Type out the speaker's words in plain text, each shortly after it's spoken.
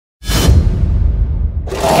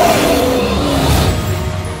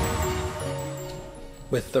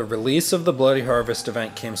With the release of the Bloody Harvest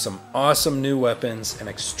event came some awesome new weapons and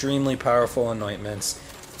extremely powerful anointments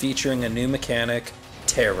featuring a new mechanic,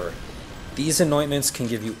 Terror. These anointments can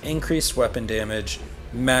give you increased weapon damage,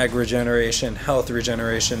 mag regeneration, health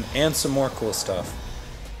regeneration, and some more cool stuff.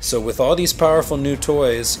 So with all these powerful new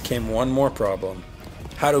toys came one more problem.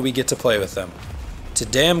 How do we get to play with them?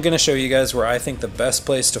 Today I'm going to show you guys where I think the best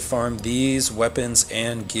place to farm these weapons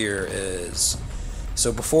and gear is.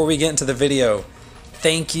 So before we get into the video,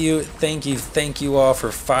 thank you all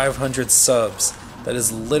for 500 subs. That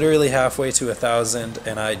is literally halfway to 1,000,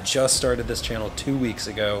 and I just started this channel 2 weeks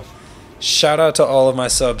ago. Shout out to all of my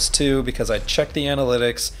subs too, because I checked the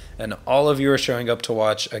analytics and all of you are showing up to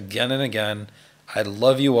watch again and again. I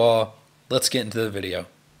love you all. Let's get into the video.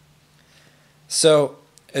 So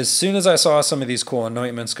as soon as I saw some of these cool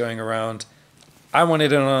anointments going around, I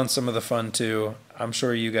wanted in on some of the fun too. I'm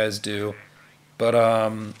sure you guys do. But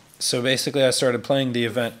so basically I started playing the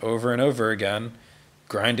event over and over again,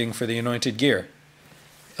 grinding for the anointed gear.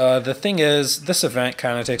 The thing is, this event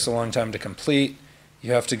kind of takes a long time to complete.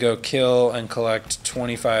 You have to go kill and collect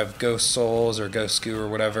 25 ghost souls or ghost goo or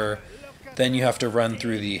whatever. Then you have to run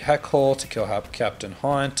through the heck hole to kill Captain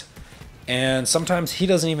Haunt. And sometimes he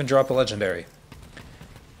doesn't even drop a legendary.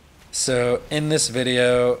 So in this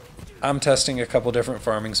video, I'm testing a couple different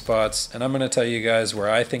farming spots, and I'm going to tell you guys where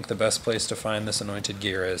I think the best place to find this anointed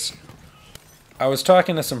gear is. I was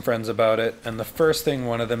talking to some friends about it, and the first thing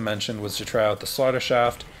one of them mentioned was to try out the slaughter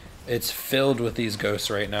shaft. It's filled with these ghosts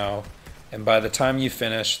right now, and by the time you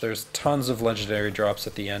finish, there's tons of legendary drops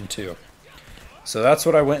at the end too. So that's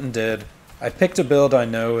what I went and did. I picked a build I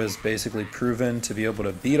know is basically proven to be able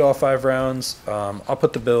to beat all 5 rounds. I'll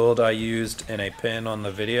put the build I used in a pin on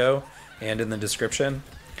the video and in the description.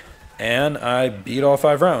 And I beat all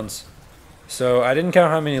 5 rounds. So I didn't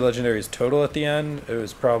count how many legendaries total at the end. It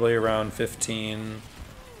was probably around 15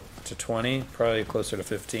 to 20, probably closer to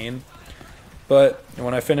 15. But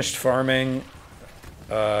when I finished farming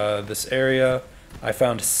this area, I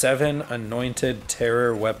found 7 anointed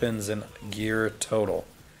terror weapons and gear total.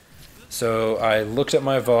 So I looked at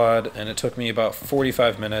my VOD and it took me about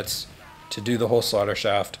 45 minutes to do the whole slaughter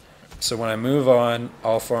shaft. So when I move on,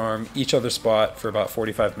 I'll farm each other spot for about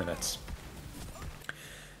 45 minutes.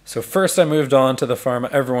 So first I moved on to the farm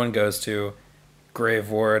everyone goes to, Grave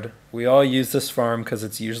Ward. We all use this farm because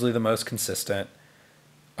it's usually the most consistent.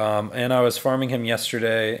 And I was farming him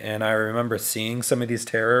yesterday and I remember seeing some of these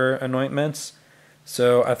terror anointments.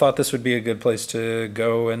 So I thought this would be a good place to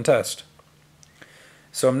go and test.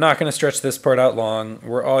 So I'm not going to stretch this part out long.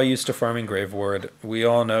 We're all used to farming Grave Ward. We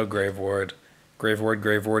all know Grave Ward. Grave Ward,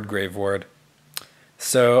 Grave Ward, Grave Ward.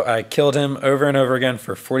 So I killed him over and over again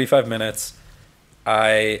for 45 minutes.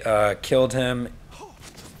 I killed him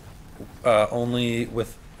only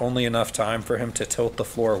enough time for him to tilt the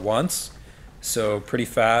floor once. So pretty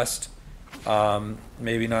fast.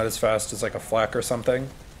 Maybe not as fast as like a flak or something.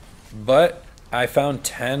 But I found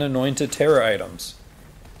 10 anointed terror items.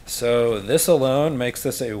 So this alone makes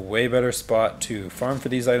this a way better spot to farm for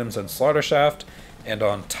these items than Slaughter Shaft. And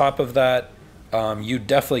on top of that, you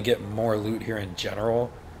definitely get more loot here in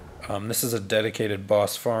general. This is a dedicated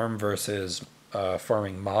boss farm versus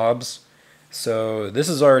farming mobs. So this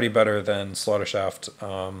is already better than Slaughter Shaft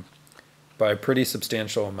by a pretty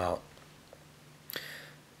substantial amount.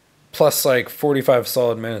 Plus like 45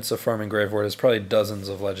 solid minutes of farming Grave Ward is probably dozens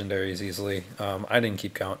of legendaries easily. I didn't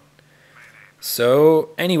keep count. So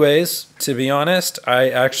anyways, to be honest,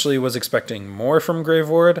 I actually was expecting more from Grave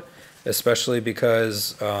Ward, especially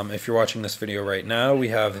because if you're watching this video right now, we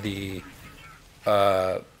have the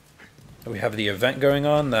event going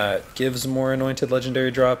on that gives more anointed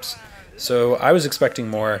legendary drops. So I was expecting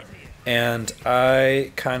more, and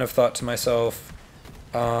I kind of thought to myself,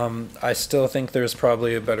 I still think there's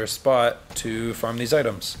probably a better spot to farm these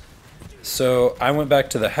items. So I went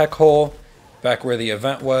back to the heck hole, back where the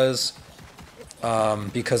event was,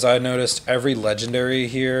 because I noticed every legendary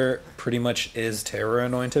here pretty much is terror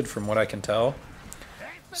anointed from what I can tell.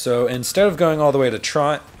 So instead of going all the way to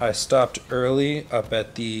Trant, I stopped early up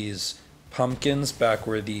at these pumpkins back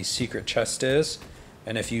where the secret chest is.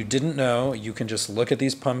 And if you didn't know, you can just look at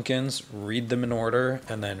these pumpkins, read them in order,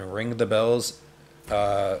 and then ring the bells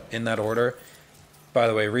in that order. By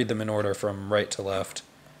the way, read them in order from right to left.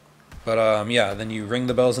 But yeah, then you ring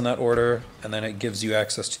the bells in that order, and then it gives you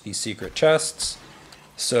access to these secret chests.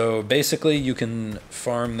 So basically you can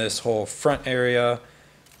farm this whole front area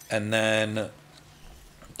and then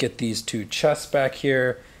get these 2 chests back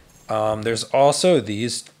here. There's also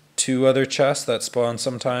these 2 other chests that spawn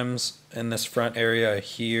sometimes in this front area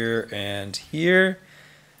here and here.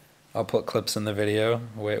 I'll put clips in the video.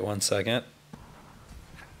 Wait 1 second.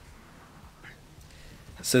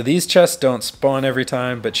 So these chests don't spawn every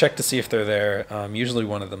time, but check to see if they're there. Usually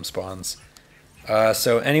one of them spawns.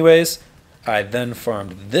 So anyways, I then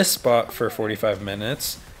farmed this spot for 45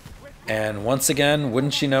 minutes. And once again,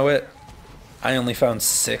 wouldn't you know it, I only found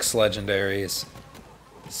 6 legendaries.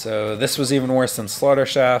 So this was even worse than Slaughter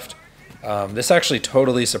Shaft. This actually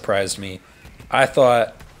totally surprised me. I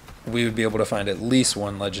thought we would be able to find at least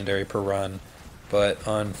 1 legendary per run, but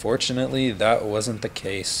unfortunately that wasn't the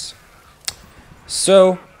case.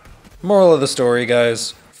 So, moral of the story,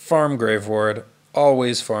 guys, farm Grave Ward.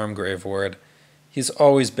 Always farm Grave Ward. He's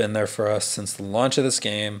always been there for us since the launch of this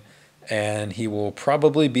game, and he will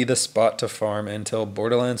probably be the spot to farm until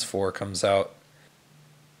Borderlands 4 comes out.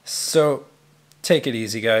 So, take it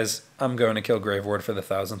easy, guys. I'm going to kill Grave Ward for the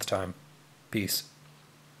 1000th time. Peace.